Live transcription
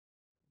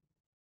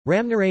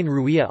Ramnarain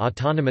Ruia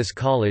Autonomous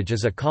College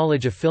is a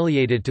college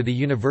affiliated to the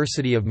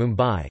University of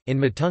Mumbai, in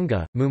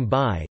Matunga,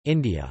 Mumbai,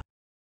 India.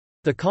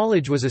 The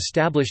college was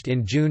established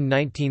in June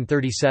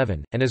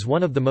 1937, and is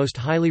one of the most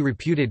highly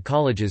reputed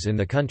colleges in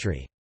the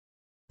country.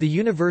 The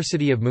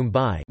University of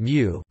Mumbai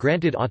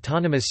granted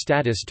autonomous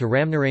status to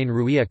Ramnarain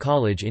Ruia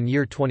College in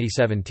year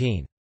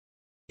 2017.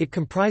 It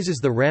comprises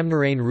the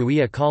Ramnarain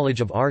Ruia College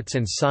of Arts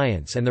and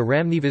Science and the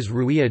Ramnivas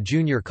Ruia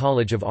Junior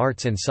College of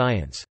Arts and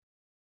Science.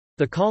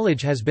 The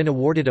college has been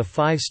awarded a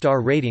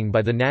 5-star rating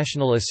by the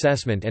National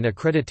Assessment and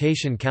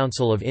Accreditation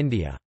Council of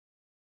India.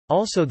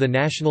 Also, the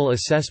National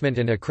Assessment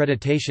and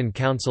Accreditation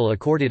Council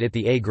accorded it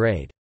the A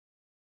grade.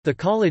 The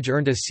college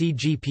earned a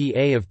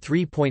CGPA of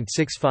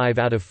 3.65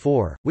 out of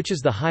 4, which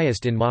is the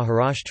highest in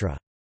Maharashtra.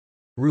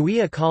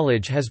 Ruia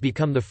College has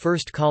become the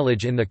first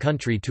college in the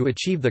country to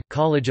achieve the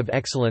College of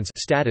Excellence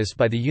status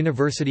by the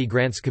University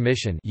Grants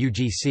Commission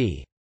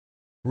 (UGC).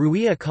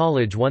 Ruia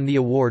College won the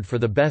award for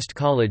the best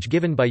college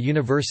given by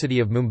University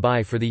of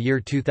Mumbai for the year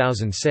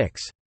 2006.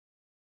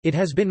 It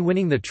has been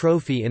winning the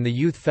trophy in the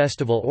Youth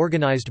Festival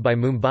organized by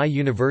Mumbai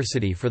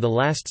University for the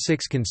last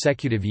 6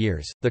 consecutive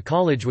years. The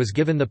college was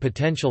given the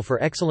potential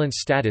for excellence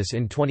status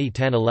in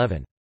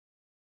 2010-11.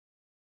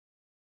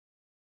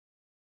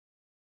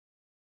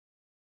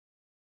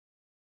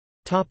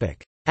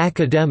 Topic: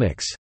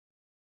 Academics.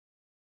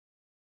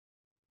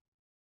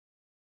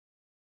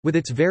 With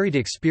its varied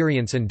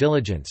experience and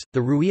diligence,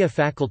 the Ruia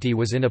faculty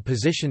was in a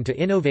position to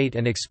innovate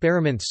and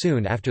experiment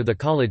soon after the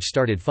college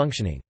started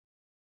functioning.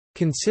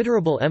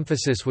 Considerable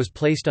emphasis was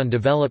placed on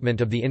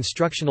development of the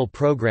instructional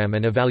program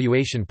and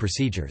evaluation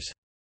procedures.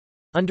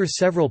 Under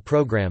several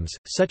programs,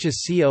 such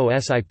as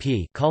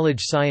COSIP College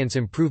Science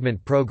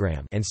Improvement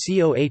Program and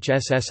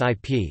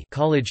COHSSIP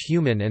College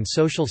Human and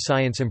Social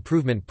Science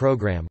Improvement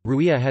Program,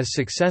 Ruia has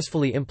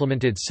successfully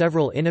implemented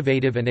several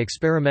innovative and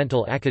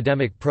experimental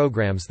academic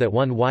programs that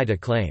won wide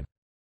acclaim.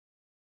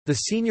 The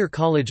Senior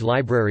College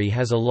Library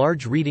has a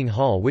large reading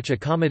hall which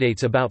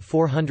accommodates about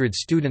 400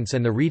 students,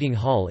 and the Reading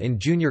Hall in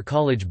Junior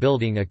College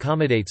Building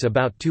accommodates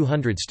about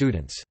 200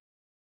 students.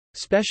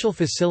 Special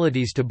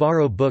facilities to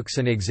borrow books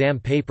and exam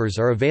papers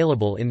are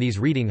available in these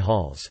reading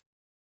halls.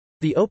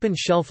 The Open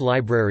Shelf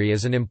Library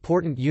is an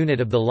important unit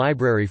of the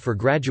library for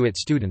graduate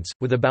students,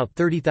 with about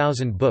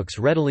 30,000 books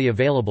readily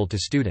available to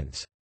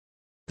students.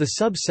 The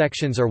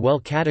subsections are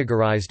well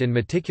categorized and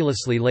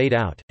meticulously laid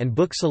out, and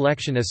book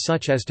selection is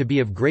such as to be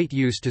of great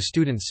use to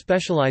students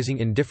specializing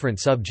in different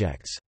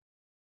subjects.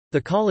 The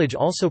college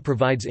also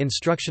provides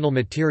instructional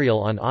material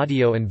on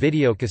audio and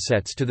video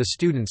cassettes to the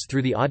students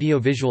through the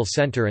Audiovisual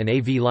Center and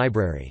AV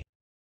Library.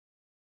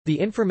 The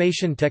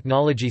Information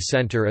Technology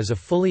Center is a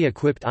fully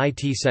equipped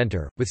IT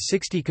center, with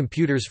 60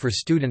 computers for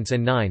students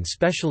and 9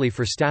 specially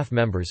for staff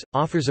members,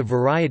 offers a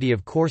variety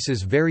of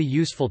courses very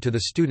useful to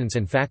the students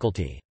and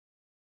faculty.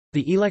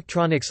 The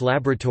Electronics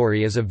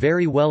Laboratory is a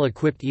very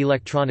well-equipped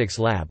electronics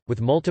lab, with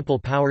multiple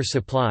power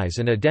supplies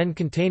and a den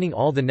containing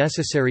all the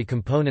necessary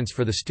components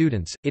for the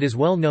students. It is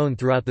well known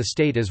throughout the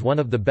state as one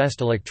of the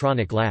best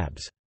electronic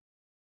labs.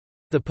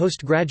 The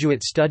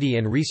Postgraduate Study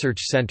and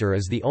Research Center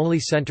is the only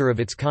center of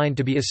its kind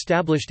to be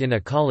established in a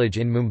college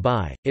in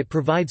Mumbai. It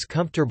provides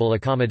comfortable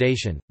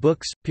accommodation,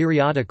 books,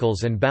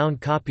 periodicals and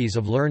bound copies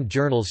of learned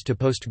journals to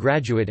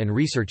postgraduate and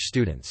research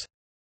students.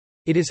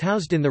 It is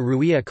housed in the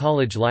Ruia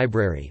College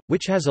Library,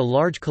 which has a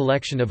large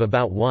collection of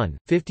about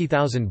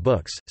 50,000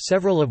 books,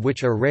 several of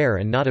which are rare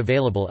and not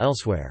available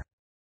elsewhere.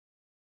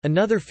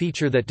 Another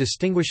feature that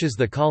distinguishes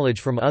the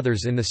college from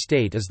others in the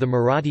state is the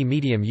Marathi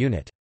Medium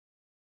Unit.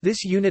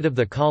 This unit of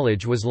the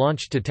college was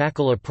launched to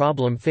tackle a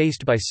problem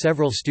faced by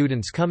several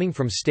students coming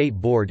from state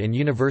board and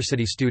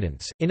university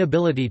students: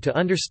 inability to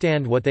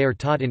understand what they are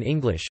taught in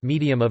English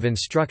medium of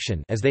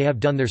instruction, as they have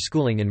done their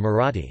schooling in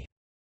Marathi.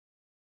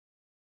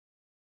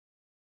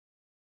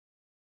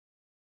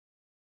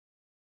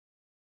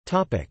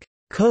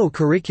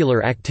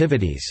 Co-curricular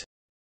activities.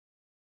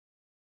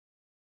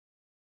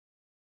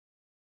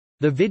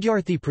 The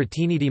Vidyarthi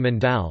Pratinidhi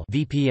Mandal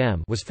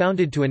 (VPM) was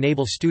founded to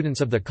enable students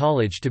of the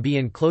college to be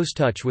in close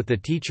touch with the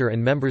teacher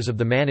and members of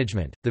the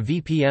management. The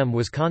VPM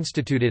was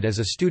constituted as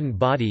a student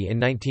body in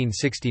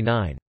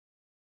 1969.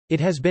 It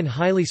has been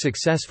highly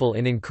successful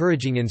in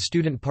encouraging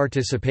in-student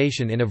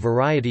participation in a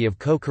variety of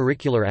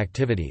co-curricular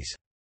activities.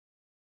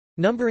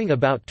 Numbering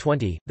about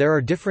 20, there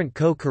are different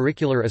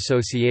co-curricular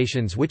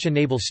associations which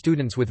enable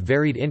students with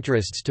varied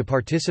interests to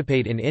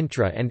participate in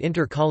intra- and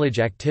inter-college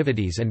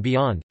activities and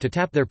beyond, to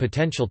tap their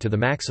potential to the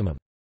maximum.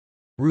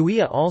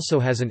 Ruia also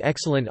has an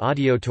excellent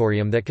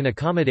auditorium that can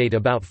accommodate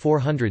about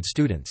 400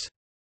 students.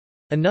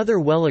 Another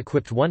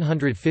well-equipped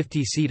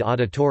 150-seat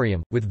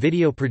auditorium, with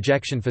video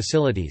projection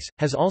facilities,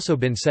 has also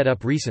been set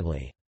up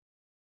recently.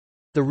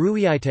 The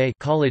Ruiite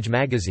college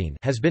magazine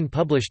has been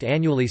published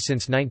annually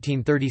since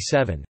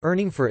 1937,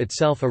 earning for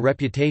itself a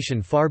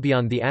reputation far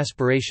beyond the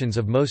aspirations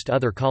of most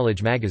other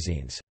college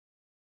magazines.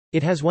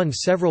 It has won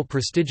several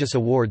prestigious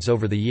awards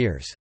over the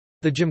years.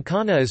 The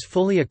Gymkhana is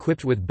fully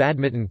equipped with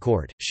badminton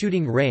court,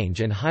 shooting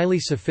range and highly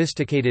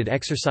sophisticated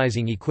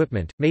exercising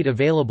equipment, made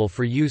available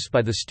for use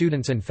by the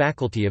students and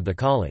faculty of the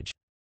college.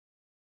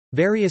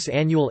 Various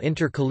annual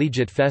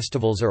intercollegiate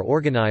festivals are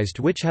organized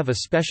which have a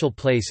special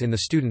place in the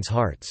students'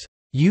 hearts,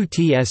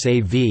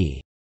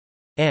 UTSAV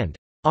and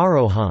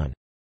Arohan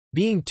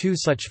being two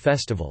such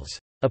festivals.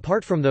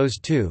 Apart from those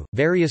two,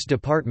 various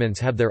departments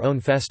have their own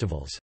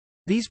festivals.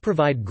 These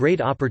provide great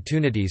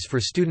opportunities for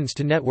students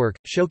to network,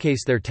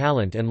 showcase their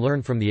talent and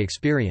learn from the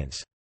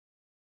experience.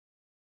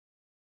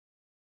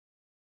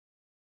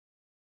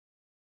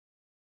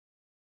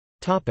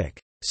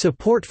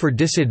 Support for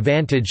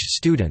disadvantaged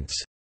students.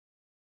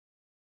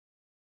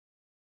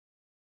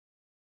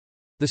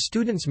 The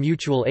Students'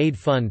 Mutual Aid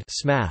Fund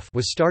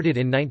was started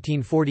in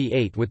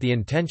 1948 with the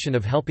intention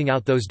of helping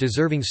out those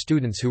deserving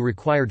students who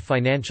required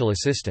financial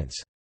assistance.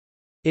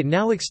 It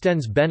now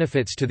extends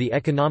benefits to the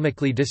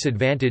economically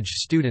disadvantaged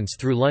students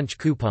through lunch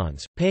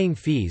coupons, paying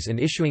fees and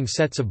issuing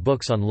sets of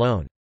books on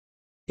loan.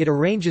 It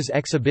arranges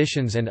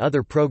exhibitions and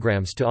other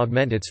programs to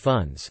augment its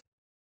funds.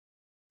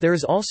 There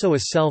is also a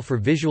cell for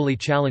visually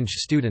challenged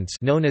students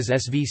known as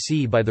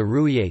SVC by the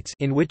Ruiates,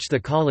 in which the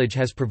college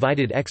has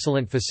provided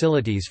excellent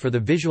facilities for the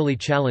visually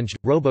challenged,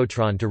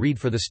 Robotron to read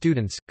for the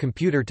students,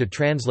 computer to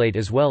translate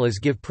as well as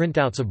give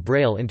printouts of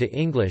Braille into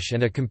English,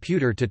 and a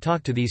computer to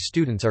talk to. These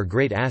students are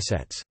great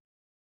assets.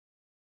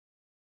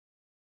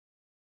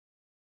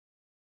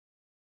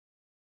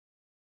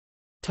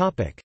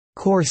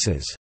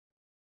 Courses.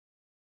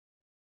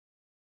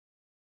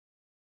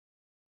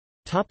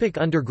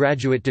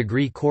 Undergraduate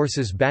degree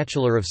courses: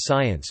 Bachelor of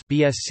Science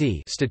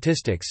 (BSc)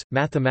 Statistics,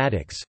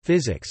 Mathematics,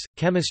 Physics,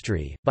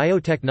 Chemistry,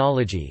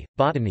 Biotechnology,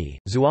 Botany,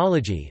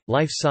 Zoology,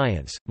 Life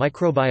Science,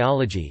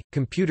 Microbiology,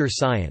 Computer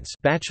Science,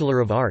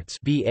 Bachelor of Arts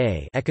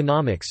 (BA)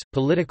 Economics,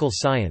 Political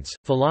Science,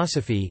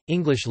 Philosophy,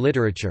 English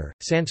Literature,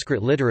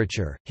 Sanskrit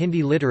Literature,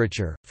 Hindi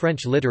Literature,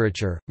 French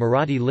Literature,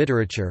 Marathi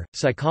Literature,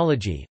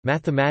 Psychology,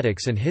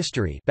 Mathematics and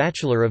History,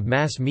 Bachelor of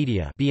Mass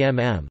Media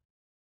 (BMM).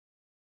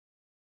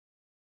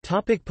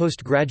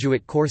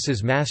 Postgraduate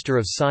courses: Master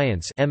of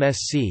Science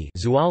 (MSc)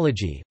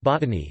 Zoology,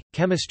 Botany,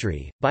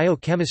 Chemistry,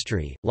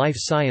 Biochemistry, Life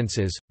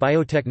Sciences,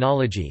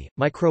 Biotechnology,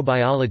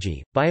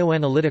 Microbiology,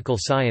 Bioanalytical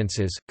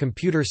Sciences,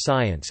 Computer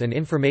Science and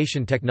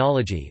Information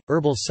Technology,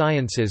 Herbal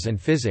Sciences and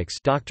Physics,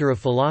 Doctor of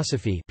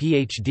Philosophy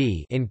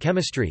 (PhD) in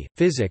Chemistry,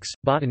 Physics,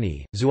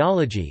 Botany,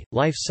 Zoology,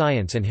 Life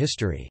Science and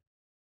History.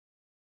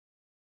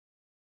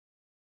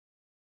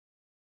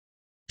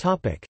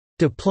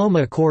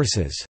 Diploma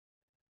courses.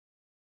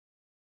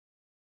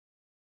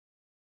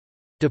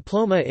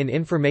 Diploma in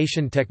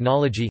Information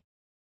Technology,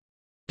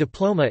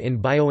 Diploma in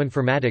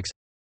Bioinformatics,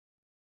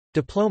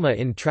 Diploma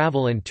in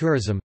Travel and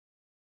Tourism,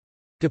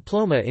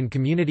 Diploma in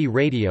Community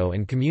Radio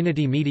and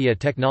Community Media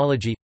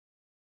Technology,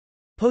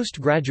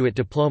 Postgraduate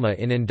Diploma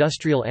in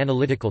Industrial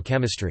Analytical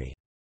Chemistry,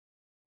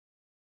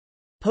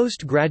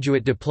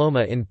 Postgraduate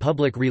Diploma in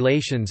Public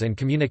Relations and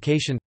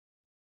Communication,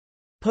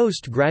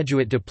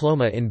 Postgraduate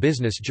Diploma in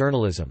Business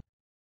Journalism.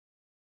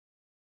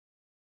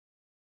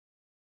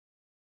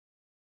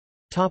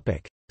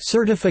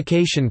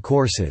 Certification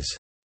courses.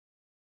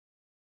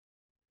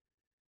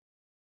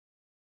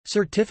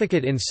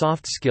 Certificate in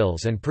Soft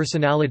Skills and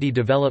Personality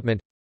Development,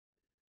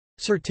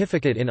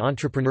 Certificate in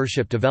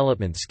Entrepreneurship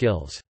Development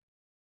Skills.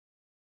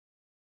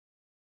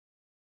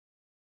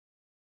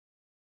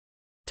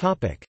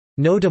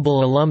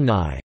 Notable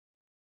alumni.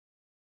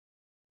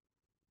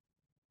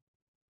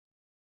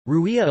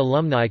 Ruia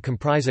alumni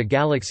comprise a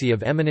galaxy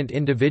of eminent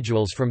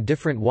individuals from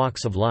different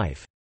walks of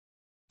life.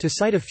 To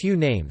cite a few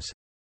names: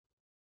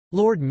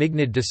 Lord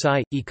Mignod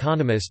Desai,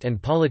 economist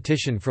and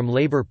politician from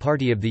Labour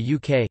Party of the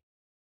UK.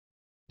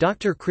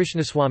 Dr.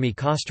 Krishnaswamy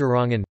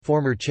Kasturirangan,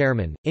 former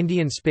chairman,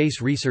 Indian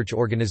Space Research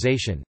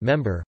Organisation,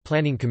 member,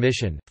 Planning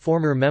Commission,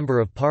 former Member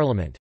of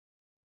Parliament.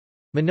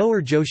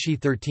 Manohar Joshi,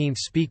 13th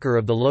Speaker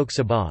of the Lok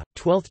Sabha,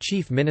 12th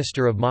Chief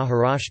Minister of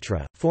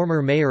Maharashtra,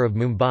 former Mayor of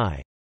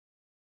Mumbai.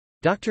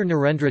 Dr.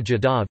 Narendra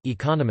Jadhav,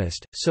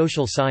 economist,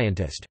 social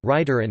scientist,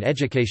 writer and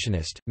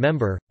educationist,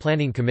 member,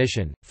 Planning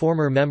Commission,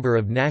 former member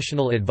of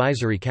National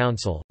Advisory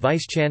Council,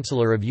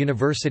 Vice-Chancellor of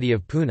University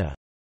of Pune.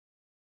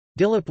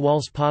 Dilip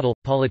Wals Patil,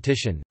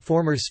 politician,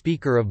 former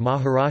Speaker of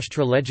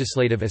Maharashtra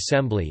Legislative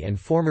Assembly and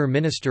former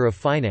Minister of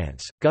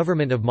Finance,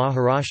 Government of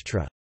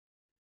Maharashtra.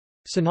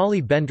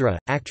 Sonali Bendre,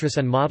 actress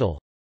and model.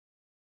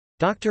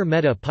 Dr.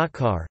 Mehta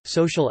Patkar,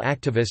 social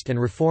activist and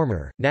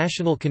reformer,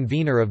 national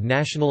convener of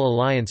National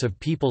Alliance of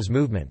People's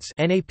Movements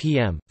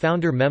 (NAPM),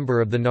 founder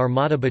member of the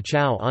Narmada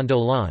Bachao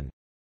Andolan.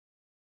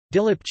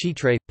 Dilip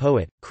Chitre,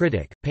 poet,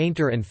 critic,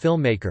 painter and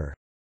filmmaker.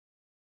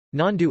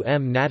 Nandu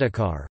M.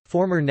 Nadekar,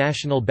 former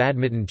national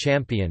badminton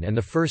champion and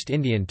the first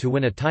Indian to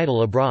win a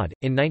title abroad,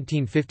 in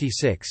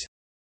 1956.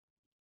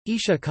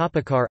 Isha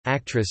Kapakar,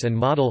 actress and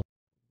model.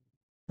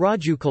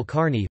 Raju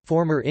Kulkarni,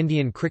 former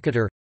Indian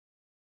cricketer.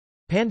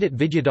 Pandit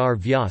Vidyadhar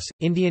Vyas,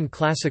 Indian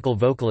classical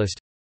vocalist.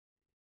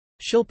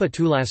 Shilpa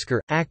Tulaskar,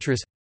 actress.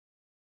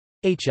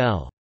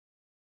 H.L.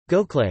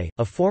 Gokhale,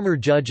 a former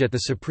judge at the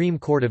Supreme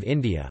Court of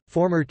India,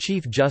 former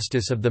Chief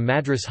Justice of the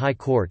Madras High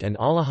Court and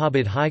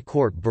Allahabad High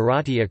Court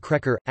Bharati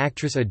Akrekar,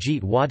 actress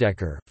Ajit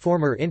Wadekar,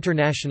 former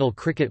international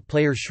cricket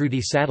player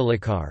Shruti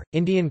Satulekar,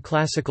 Indian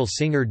classical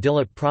singer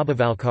Dilip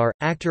Prabhavalkar,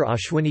 actor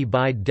Ashwini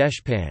Bai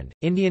Deshpande,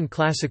 Indian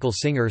classical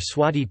singer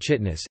Swati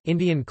Chitnis,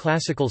 Indian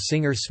classical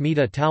singer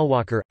Smita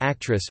Talwalkar,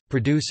 actress,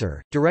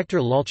 producer, director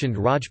Lalchand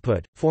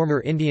Rajput,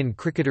 former Indian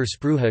cricketer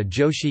Spruha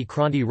Joshi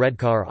Kranti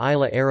Redkar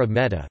Ila Arab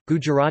Mehta,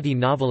 Gujarati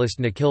novelist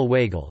Nikhil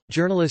Waghel,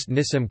 journalist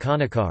Nissim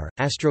Kanekar,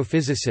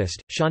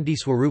 astrophysicist, Shanti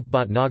Swarup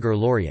Bhatnagar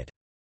laureate.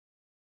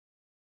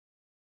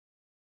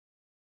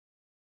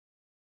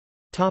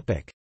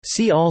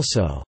 See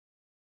also: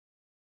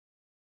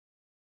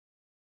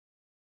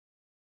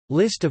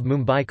 List of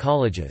Mumbai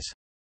colleges.